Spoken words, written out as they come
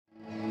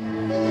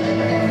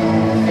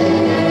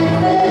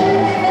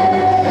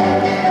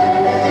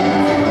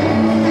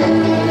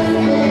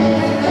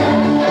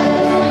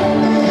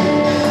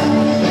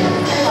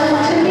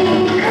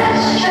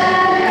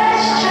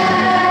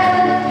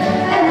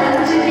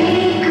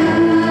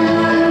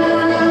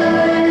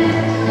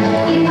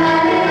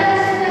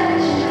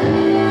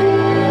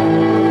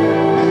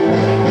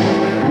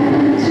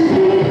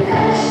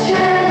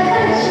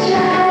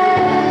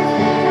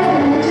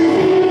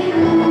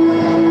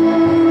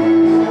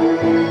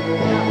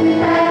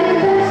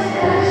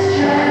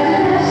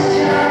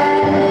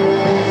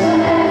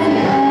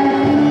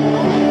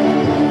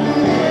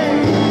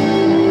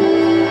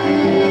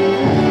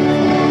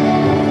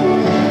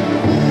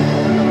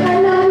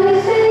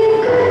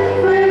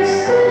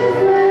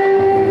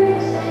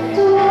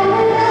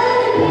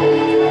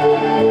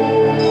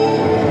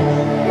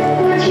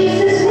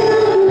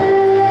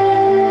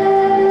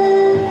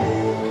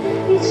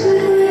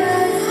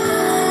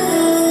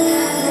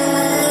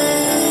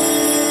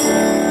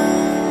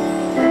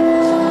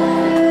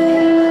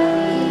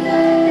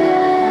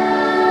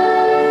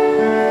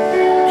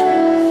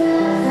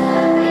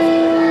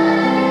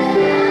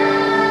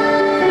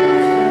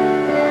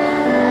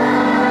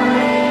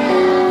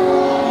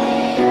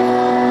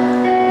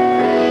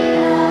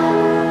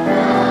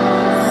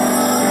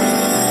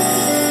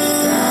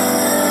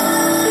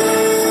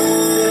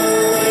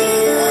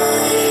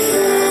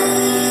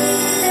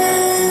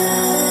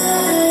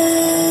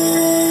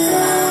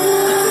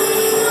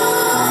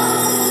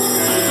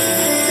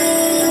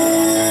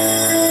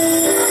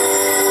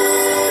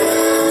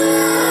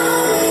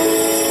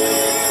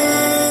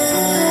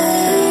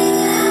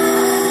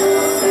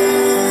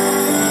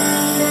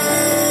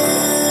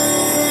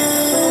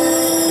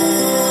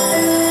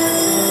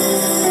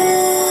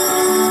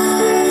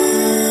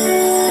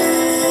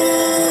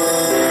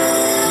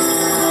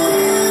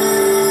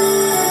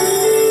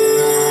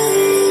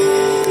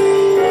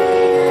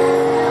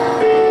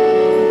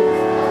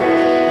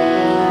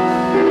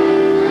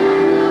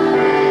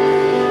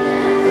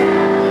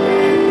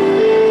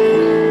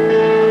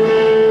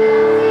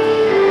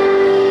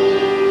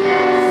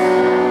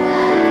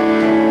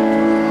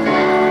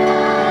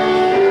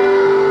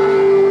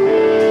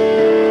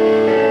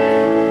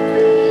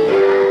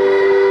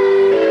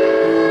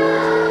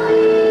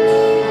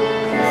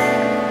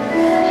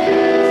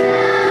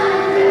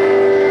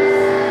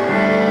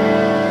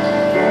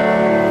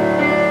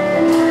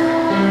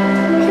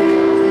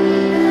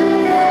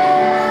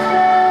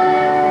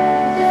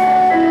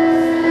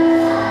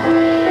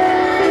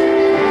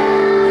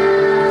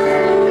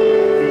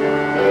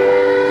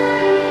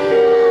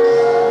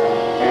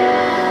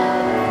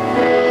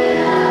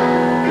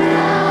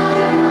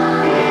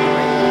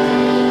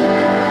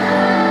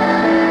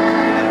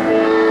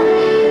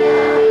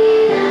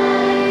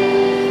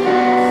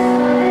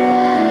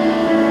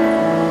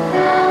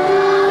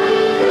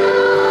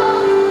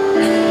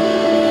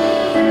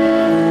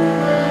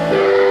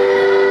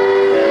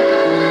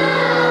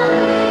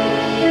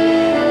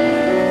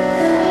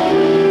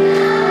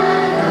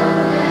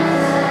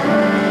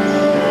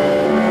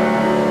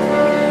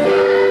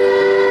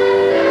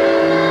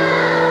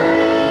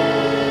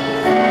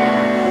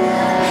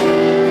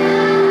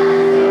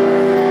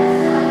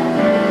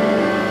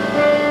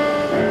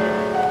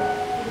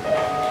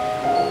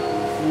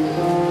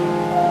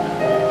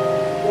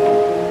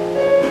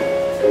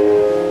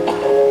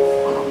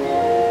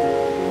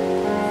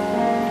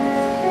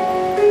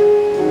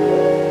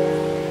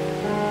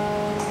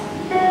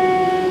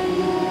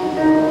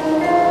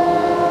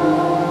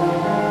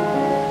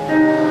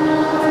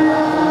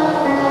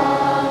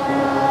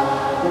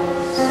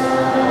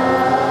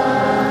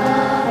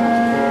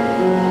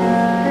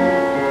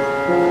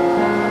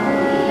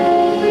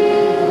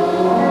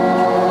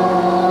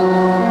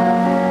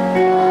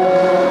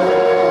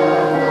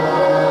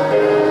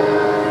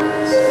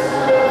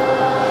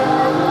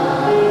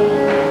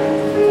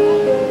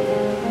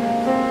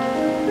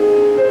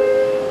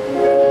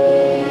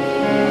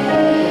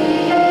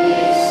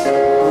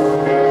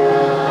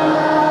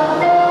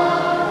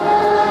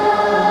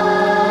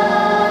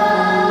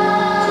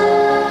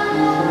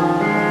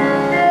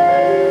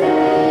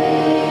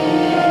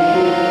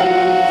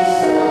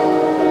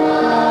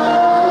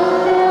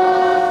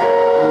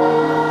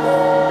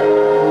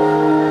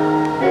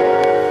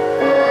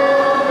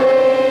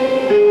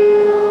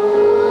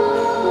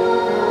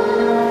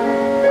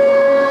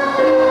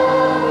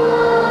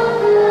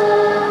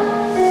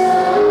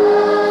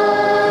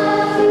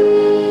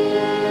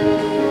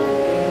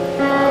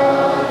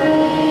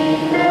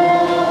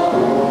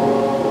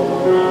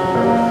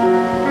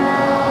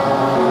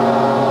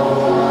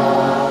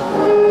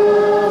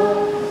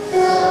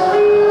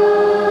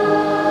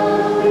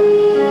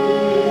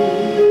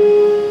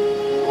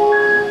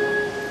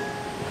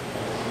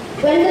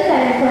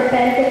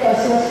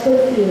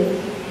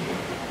field.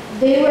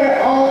 They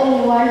were all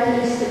in one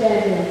place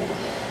together.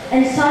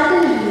 And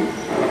suddenly,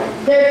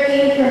 there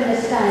came from the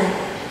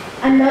sky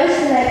a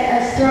noise like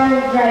a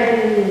strong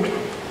driving wind,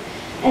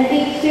 and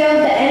it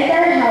filled the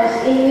entire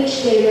house in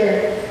which they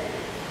were.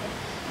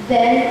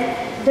 Then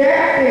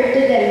there appeared to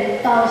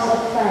them tongues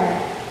of fire,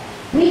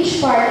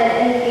 which parted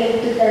and came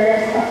to the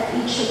rest of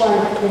each one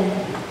of them.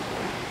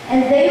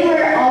 And they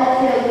were all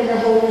filled with the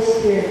Holy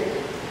Spirit,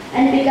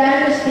 and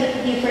began to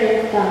speak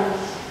different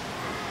tongues,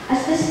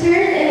 as the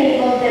Spirit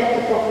enabled them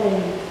to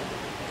proclaim.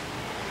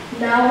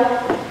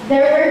 Now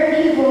there were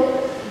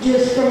devout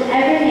Jews from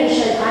every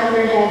nation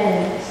under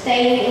heaven,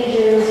 staying in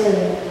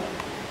Jerusalem.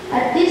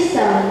 At this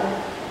sound,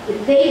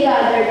 they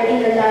gathered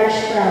in a large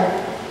crowd,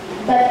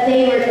 but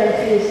they were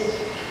confused,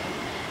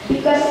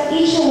 because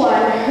each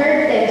one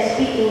heard them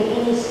speaking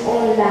in his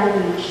own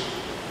language.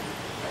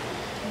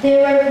 They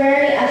were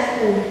very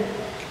astonished,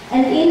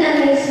 and in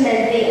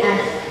amazement they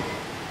asked,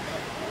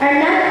 "Are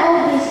not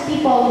all these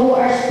people who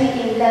are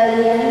speaking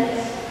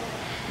Galileans?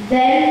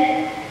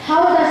 Then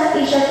how does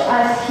each of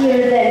us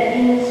hear them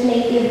in his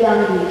native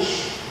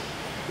language?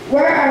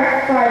 Where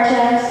are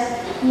Parthians,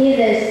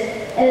 Medes,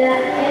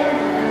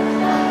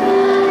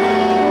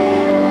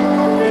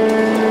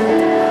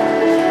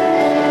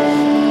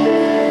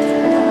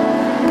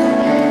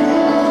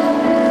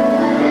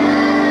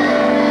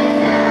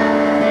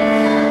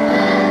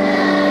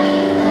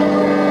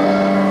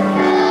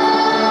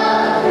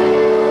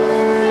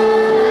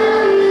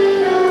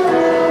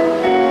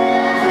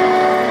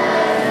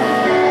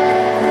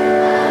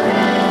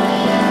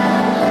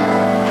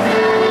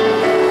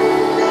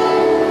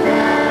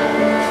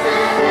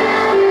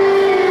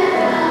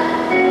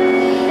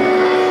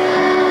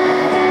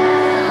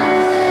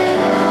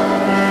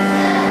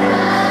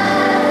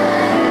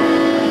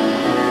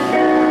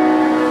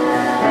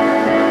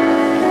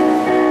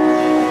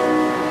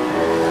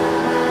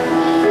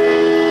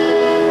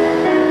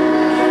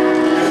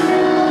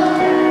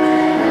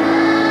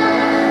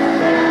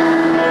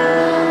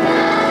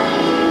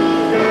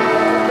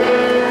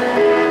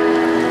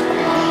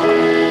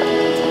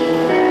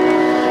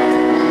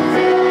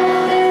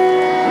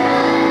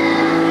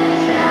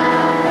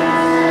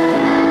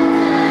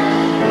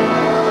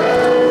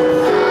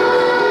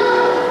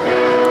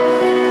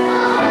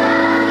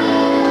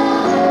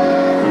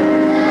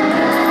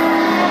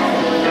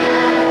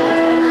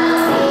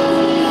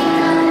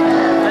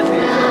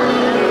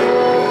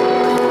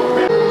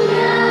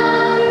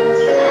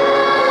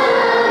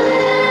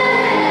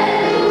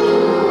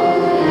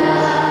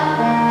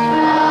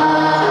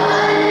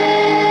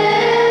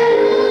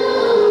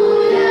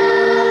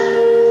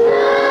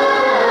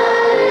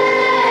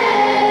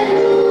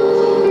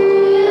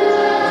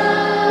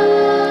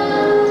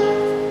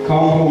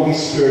 Holy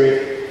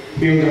Spirit,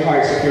 fill the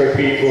hearts of your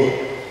people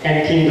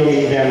and kindle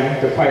in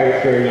them the fire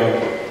of your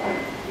love.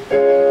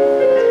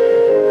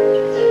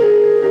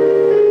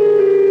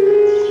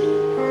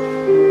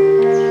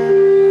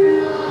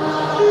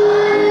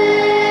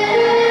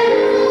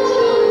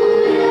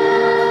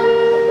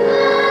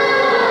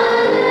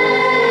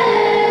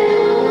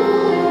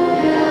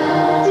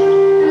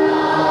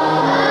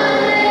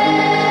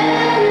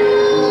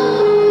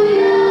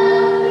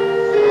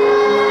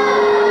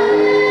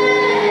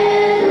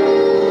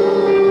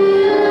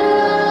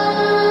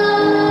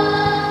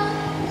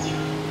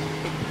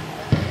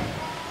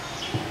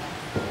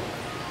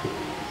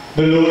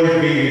 The Lord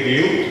be with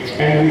you,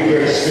 and with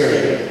your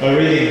spirit. A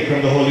reading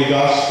from the Holy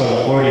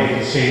Gospel according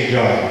to St.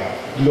 John.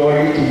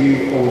 Glory to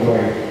you, O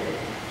Lord.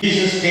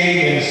 Jesus came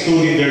and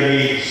stood in their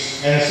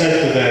midst, and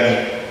said to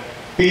them,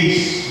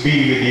 "Peace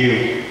be with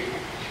you."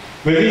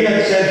 When he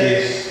had said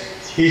this,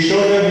 he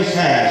showed them his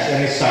hands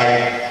and his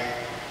side.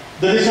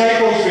 The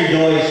disciples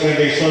rejoiced when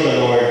they saw the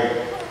Lord.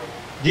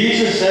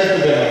 Jesus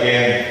said to them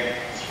again,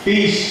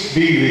 "Peace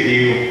be with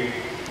you.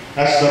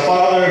 As the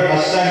Father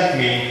has sent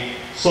me,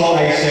 so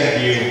I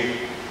send you."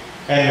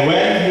 And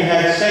when he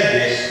had said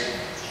this,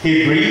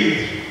 he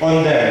breathed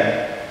on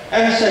them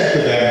and said to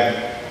them,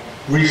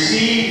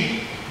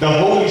 "Receive the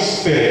Holy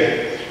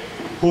Spirit.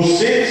 Whose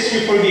sins you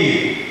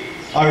forgive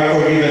are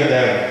forgiven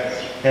them,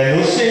 and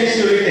whose sins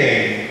you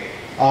retain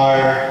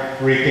are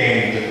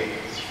retained."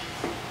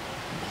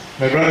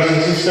 My brothers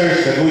and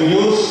sisters, the good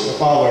news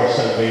of our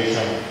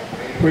salvation.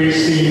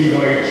 Praise to you,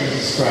 Lord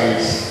Jesus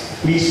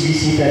Christ. Please be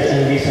seated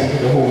and listen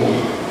to the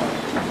Holy.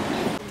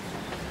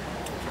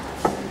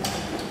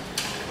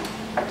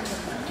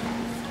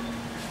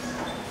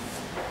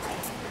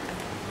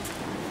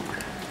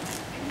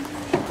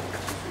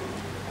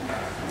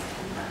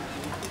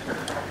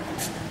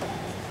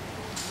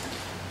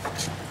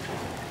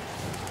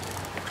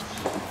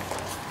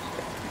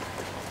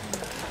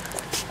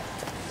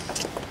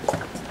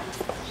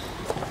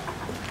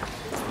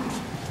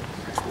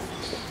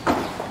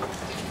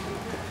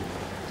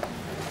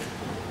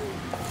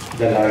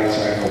 The lights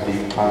are now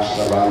being passed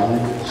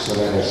around, so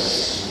let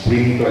us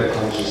bring to our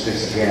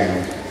consciousness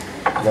again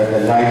that the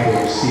light we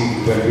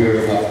received when we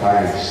were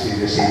baptized is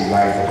the same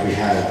light that we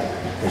have,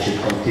 that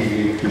should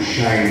continue to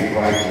shine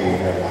brightly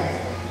in our life.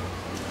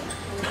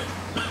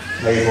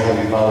 May mo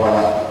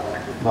halimbawa,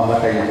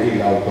 mamatay ang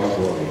ilaw, don't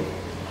worry.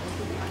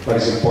 What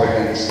is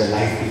important is the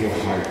light in your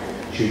heart,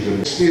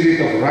 children. The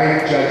spirit of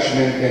right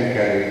judgment and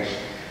courage,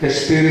 the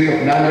spirit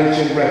of knowledge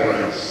and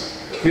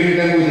reverence. Fill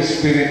them with the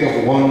spirit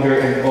of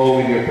wonder and awe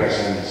in your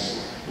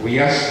presence.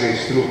 We ask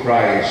this through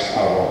Christ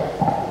our Lord.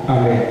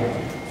 Amen.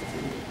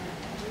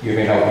 You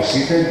may now be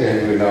seated,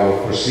 and we now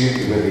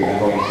proceed with the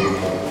anointing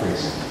of the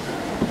priest.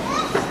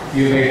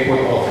 You may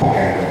put off the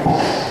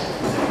candles.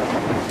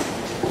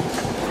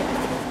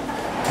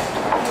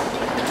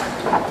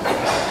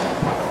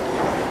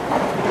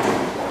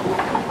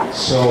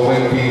 So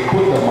when we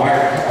put the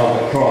mark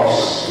of the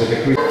cross with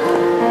the priest,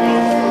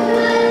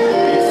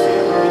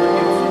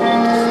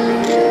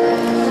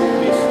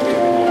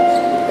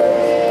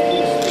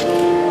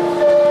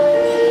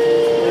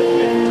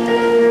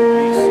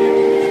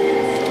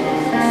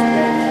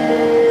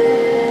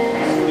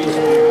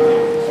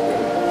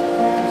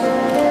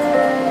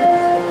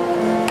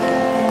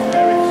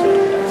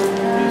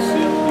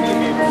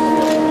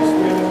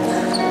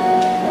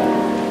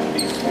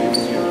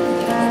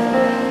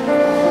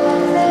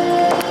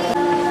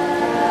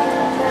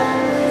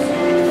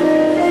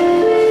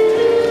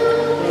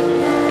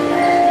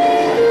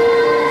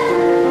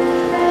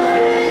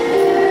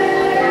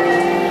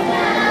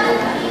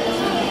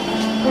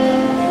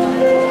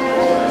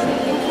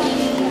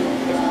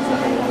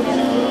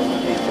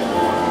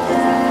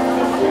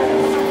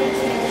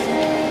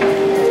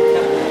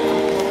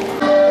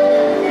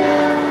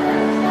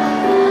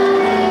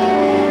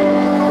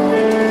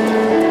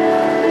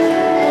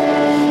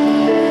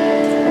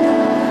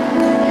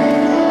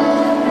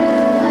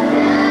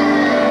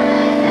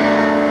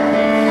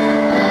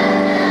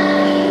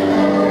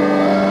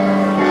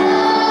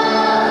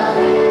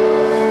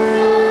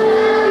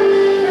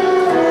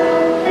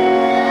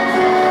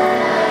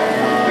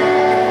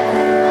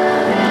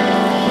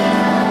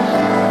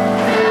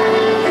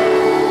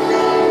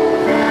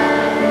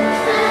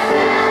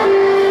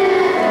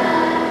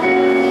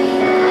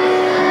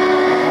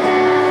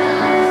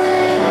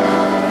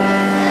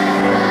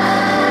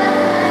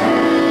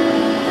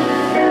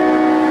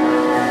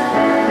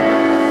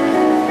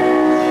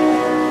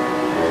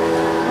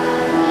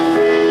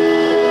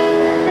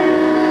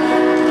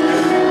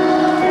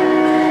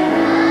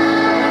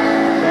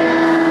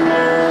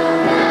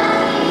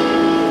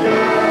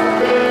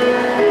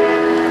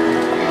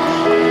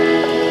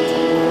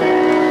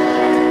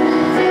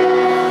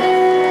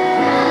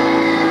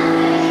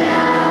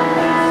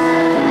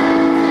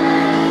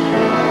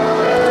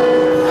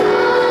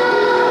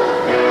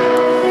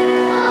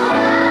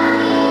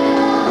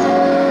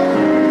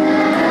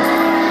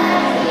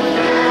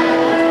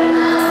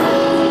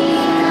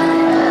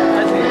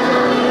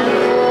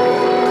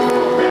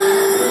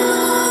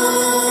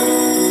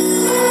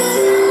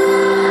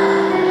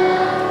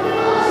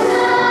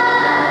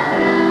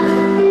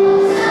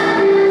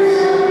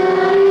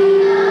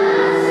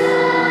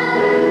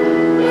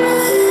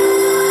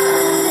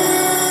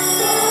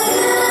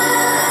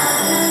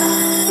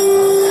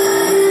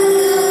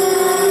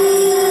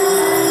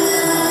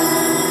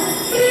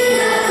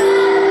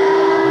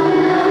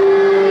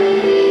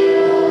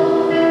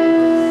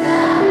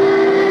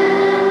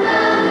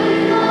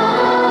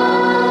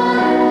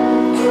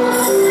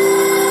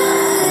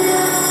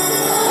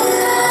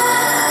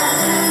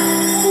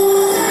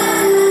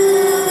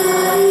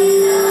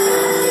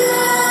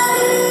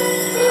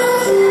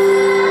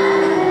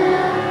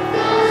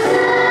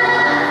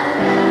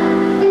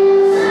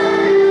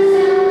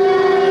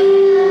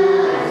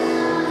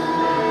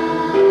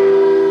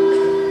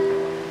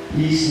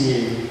 He's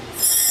new.